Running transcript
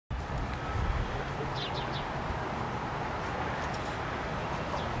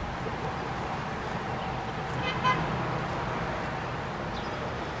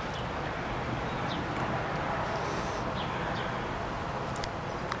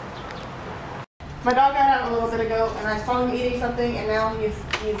My dog got out a little bit ago, and I saw him eating something, and now he's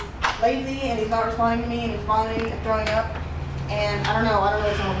lazy, and he's not responding to me, and he's vomiting and throwing up, and I don't know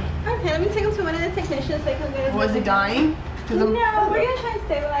what's wrong. Okay, let me take him to one of the technicians so they can get his... Was he dying? No, we're gonna try and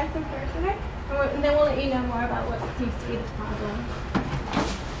stabilize him first, okay? And then we'll let you know more about what seems to be the problem.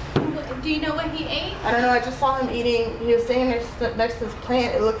 Do you know what he ate? I don't know, I just saw him eating. He was standing next to this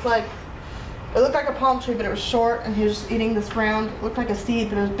plant. It looked like a palm tree, but it was short, and he was just eating this round. It looked like a seed,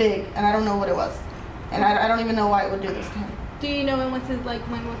 but it was big, and I don't know what it was. And I don't even know why it would do this to him. Do you know when was the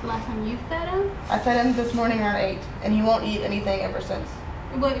last time you fed him? I fed him this morning around 8, and he won't eat anything ever since.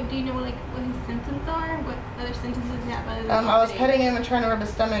 Do you know what his symptoms are? What other symptoms does he have? I was petting him and trying to rub his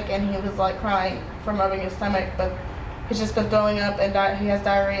stomach, and he was like crying from rubbing his stomach, but he's just been throwing up, and he has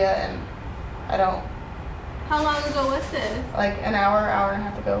diarrhea, and I don't. How long ago was this? Like an hour and a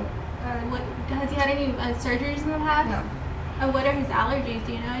half ago. Has he had any surgeries in the past? No. What are his allergies?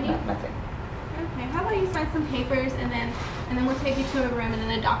 Do you know any? No, nothing. Okay. How about you sign some papers, and then we'll take you to a room, and then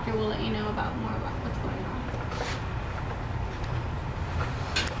the doctor will let you know more about what's going on.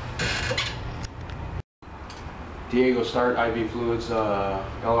 Diego, start IV fluids,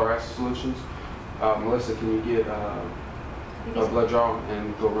 LRS solutions. Melissa, can you get a blood draw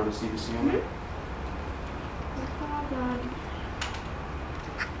and go run a CBC on it? No problem.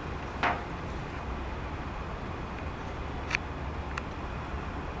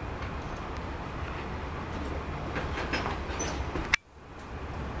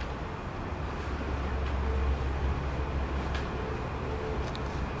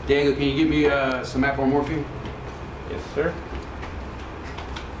 Diego, can you get me some apomorphine? Yes, sir.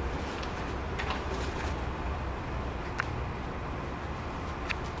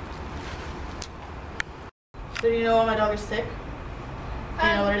 So do you know why my dog is sick? Do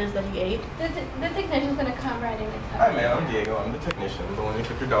you know what it is that he ate? The technician's gonna come right in and tell Hi, you. ma'am. I'm Diego. I'm the technician. The one who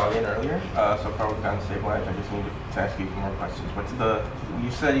took your dog in earlier. So far we've gotten stabilized. I just need to ask you a few more questions. You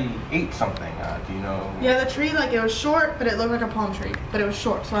said he ate something. Do you know? Yeah, the tree, like, it was short, but it looked like a palm tree. But it was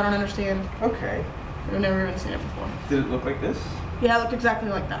short, so I don't understand. Okay. I've never even seen it before. Did it look like this? Yeah, it looked exactly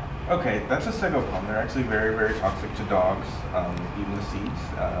like that. Okay, that's a Sago palm. They're actually very, very toxic to dogs, even the seeds.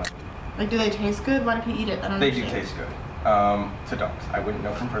 Like, do they taste good? Why did he eat it? I don't They understand. do taste good to dogs. I wouldn't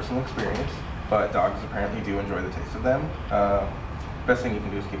know from personal experience, but dogs apparently do enjoy the taste of them. Best thing you can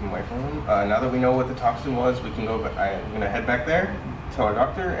do is keep them away from them. Now that we know what the toxin was, we can go. But I'm gonna head back there, tell our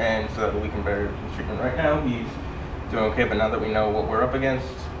doctor, and so that we can better his treatment. Right now, he's doing okay, but now that we know what we're up against,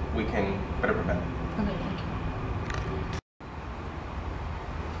 we can better prevent it. Okay, thank you.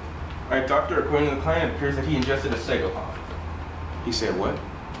 All right, doctor. According to the client, it appears that he ingested a Sago palm. He said what?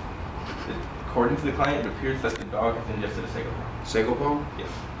 According to the client, it appears that the dog has ingested a Sago palm. Sago palm? Yes.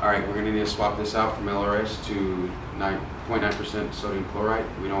 All right, we're gonna need to swap this out from LRS to 9.9% sodium chloride.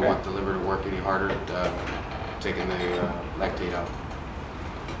 We don't want the liver to work any harder, taking the lactate out.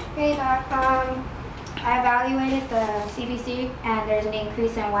 Hey doc, I evaluated the CBC and there's an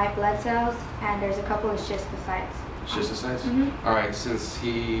increase in white blood cells and there's a couple of schistocytes. Schistocytes? All right, since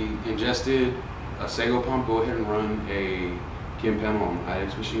he ingested a Sago palm, go ahead and run a chem panel on the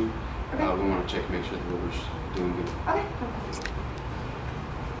IX machine. Okay. We want to check, make sure the liver's doing good. Okay.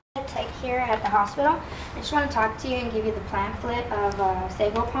 Tech here at the hospital. I just want to talk to you and give you the pamphlet of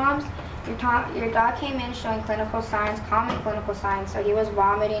Sago palms. Your dog came in showing clinical signs, common clinical signs. So he was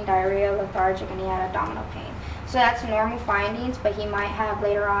vomiting, diarrhea, lethargic, and he had abdominal pain. So that's normal findings, but he might have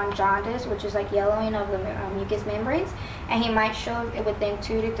later on jaundice, which is like yellowing of the mucous membranes, and he might show it within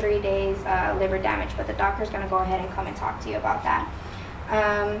 2 to 3 days liver damage. But the doctor's going to go ahead and come and talk to you about that.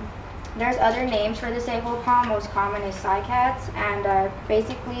 There's other names for the Sago palm. Most common is cycats, and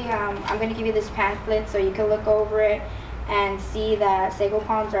basically I'm going to give you this pamphlet so you can look over it and see that Sago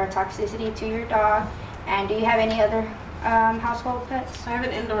palms are a toxicity to your dog. And do you have any other household pets? I have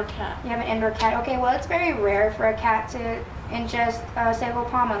an indoor cat. You have an indoor cat. Okay, well it's very rare for a cat to ingest Sago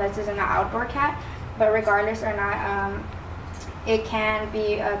palm unless it's an outdoor cat, but regardless or not, it can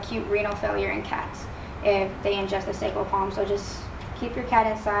be acute renal failure in cats if they ingest the Sago palm. So just keep your cat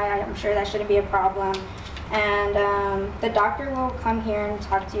inside. I'm sure that shouldn't be a problem. And the doctor will come here and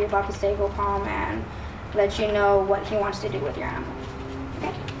talk to you about the Sago palm and let you know what he wants to do with your animal.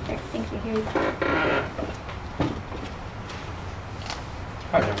 Okay? There, thank you. Here you go.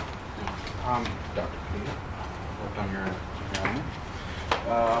 Hi, John. Dr. Peter. Worked on your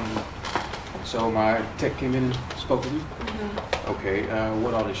animal. So my tech came in and spoke with you? Okay,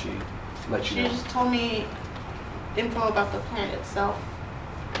 what all did she let you know? She just told me info about the plant itself,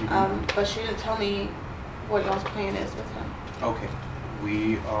 but she didn't tell me what y'all's plan is with him. Okay,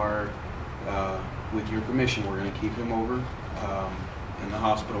 we are, with your permission, we're going to keep him over in the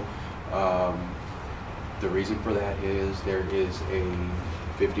hospital. The reason for that is there is a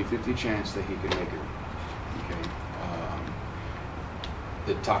 50-50 chance that he could make it. Okay.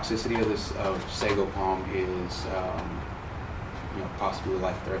 The toxicity of this sago palm is possibly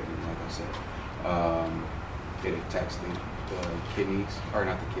life-threatening, like I said. It attacks the kidneys, or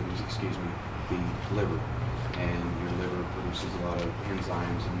not the kidneys, excuse me, the liver. And your liver produces a lot of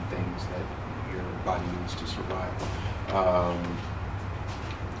enzymes and things that your body needs to survive.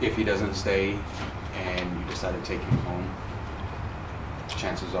 If he doesn't stay and you decide to take him home,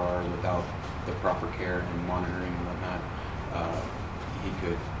 chances are, without the proper care and monitoring and whatnot,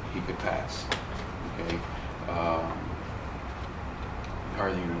 he could pass. Okay. Are there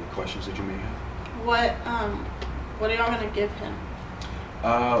any questions that you may have? What are y'all gonna give him?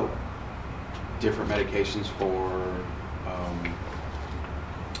 Different medications for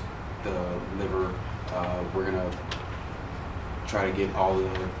the liver. We're gonna try to get all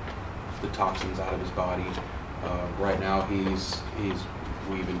the toxins out of his body. Right now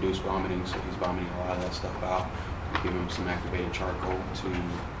we've induced vomiting, so he's vomiting a lot of that stuff out. We give him some activated charcoal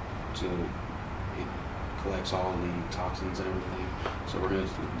to it collects all the toxins and everything. So we're gonna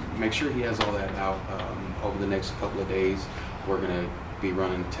make sure he has all that out over the next couple of days. We're gonna be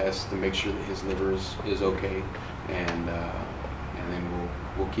running tests to make sure that his liver is okay, and then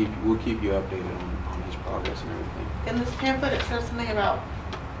we'll keep you updated on his progress and everything. In this pamphlet, it says something about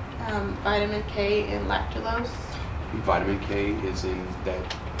vitamin K and lactulose. Vitamin K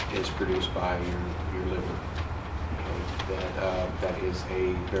is produced by your liver. Okay, that is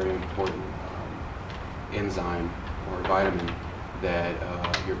a very important enzyme or vitamin that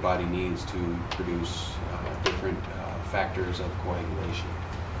your body needs to produce different factors of coagulation.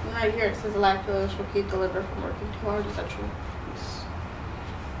 And right here it says lactulose will keep the liver from working too hard. Is that true? Yes.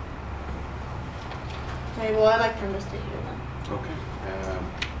 Okay, well, I'd like for him to stay here then. Okay.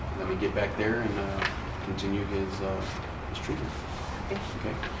 Let me get back there and continue his treatment.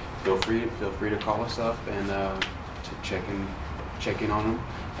 Okay. Feel free to call us up and to check in on him.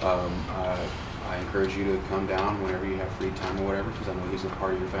 I encourage you to come down whenever you have free time or whatever, because I know he's a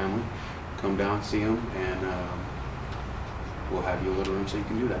part of your family. Come down, see him, and we'll have you a little room so you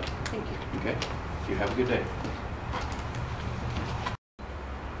can do that. Thank you. Okay? You have a good day.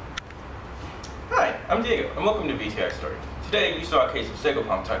 Hi, I'm Diego, and welcome to VTI Story. Today we saw a case of sago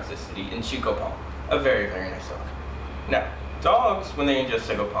palm toxicity in Chico Palm, a very, very nice dog. Now, dogs, when they ingest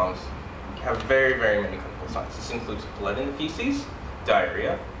sago palms, have very, very many clinical signs. This includes blood in the feces,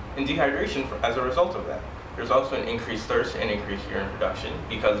 diarrhea, and dehydration as a result of that. There's also an increased thirst and increased urine production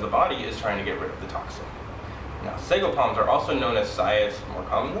because the body is trying to get rid of the toxin. Now, sago palms are also known as sayas more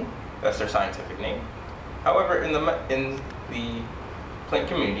commonly. That's their scientific name. However, in the plant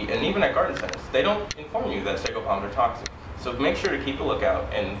community, and even at garden centers, they don't inform you that sago palms are toxic. So make sure to keep a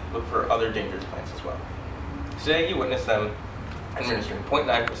lookout and look for other dangerous plants as well. Today, you witnessed them administering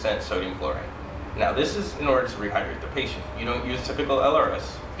 0.9% sodium chloride. Now, this is in order to rehydrate the patient. You don't use typical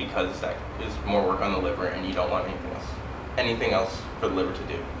LRS because that is more work on the liver and you don't want anything else for the liver to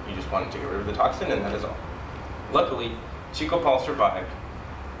do. You just want it to get rid of the toxin, and that is all. Luckily, Chico Paul survived,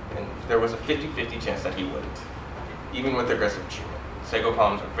 and there was a 50-50 chance that he wouldn't, even with aggressive treatment. Sago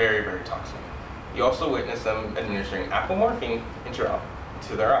palms are very, very toxic. You also witnessed them administering apomorphine intraoral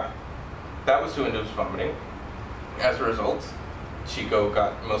to their eye. That was to induce vomiting. As a result, Chico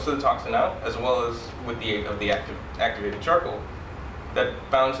got most of the toxin out, as well as with the aid of the activated charcoal that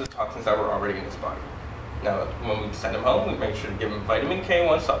balances toxins that were already in his body. Now, when we sent him home, we made sure to give him vitamin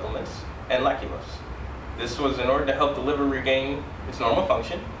K1 supplements and lactulose. This was in order to help the liver regain its normal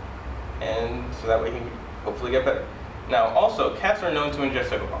function, and so that way he could hopefully get better. Now, also, cats are known to ingest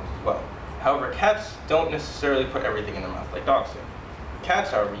sago palms as well. However, cats don't necessarily put everything in their mouth like dogs do.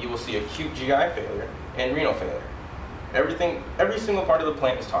 Cats, however, you will see acute GI failure and renal failure. Every single part of the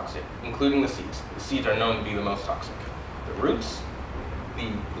plant is toxic, including the seeds. The seeds are known to be the most toxic. The roots,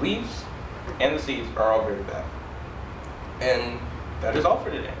 the leaves, and the seeds are all very bad. And that is all for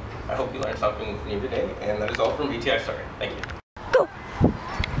today. I hope you learned something new today, and that is all from VTI Story. Thank you. Go!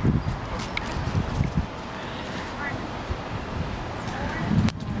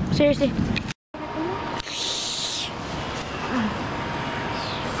 Seriously.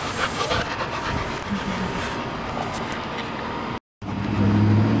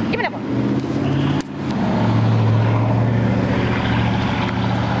 Give me that one.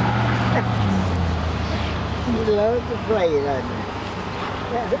 He loves to play, doesn't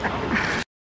he?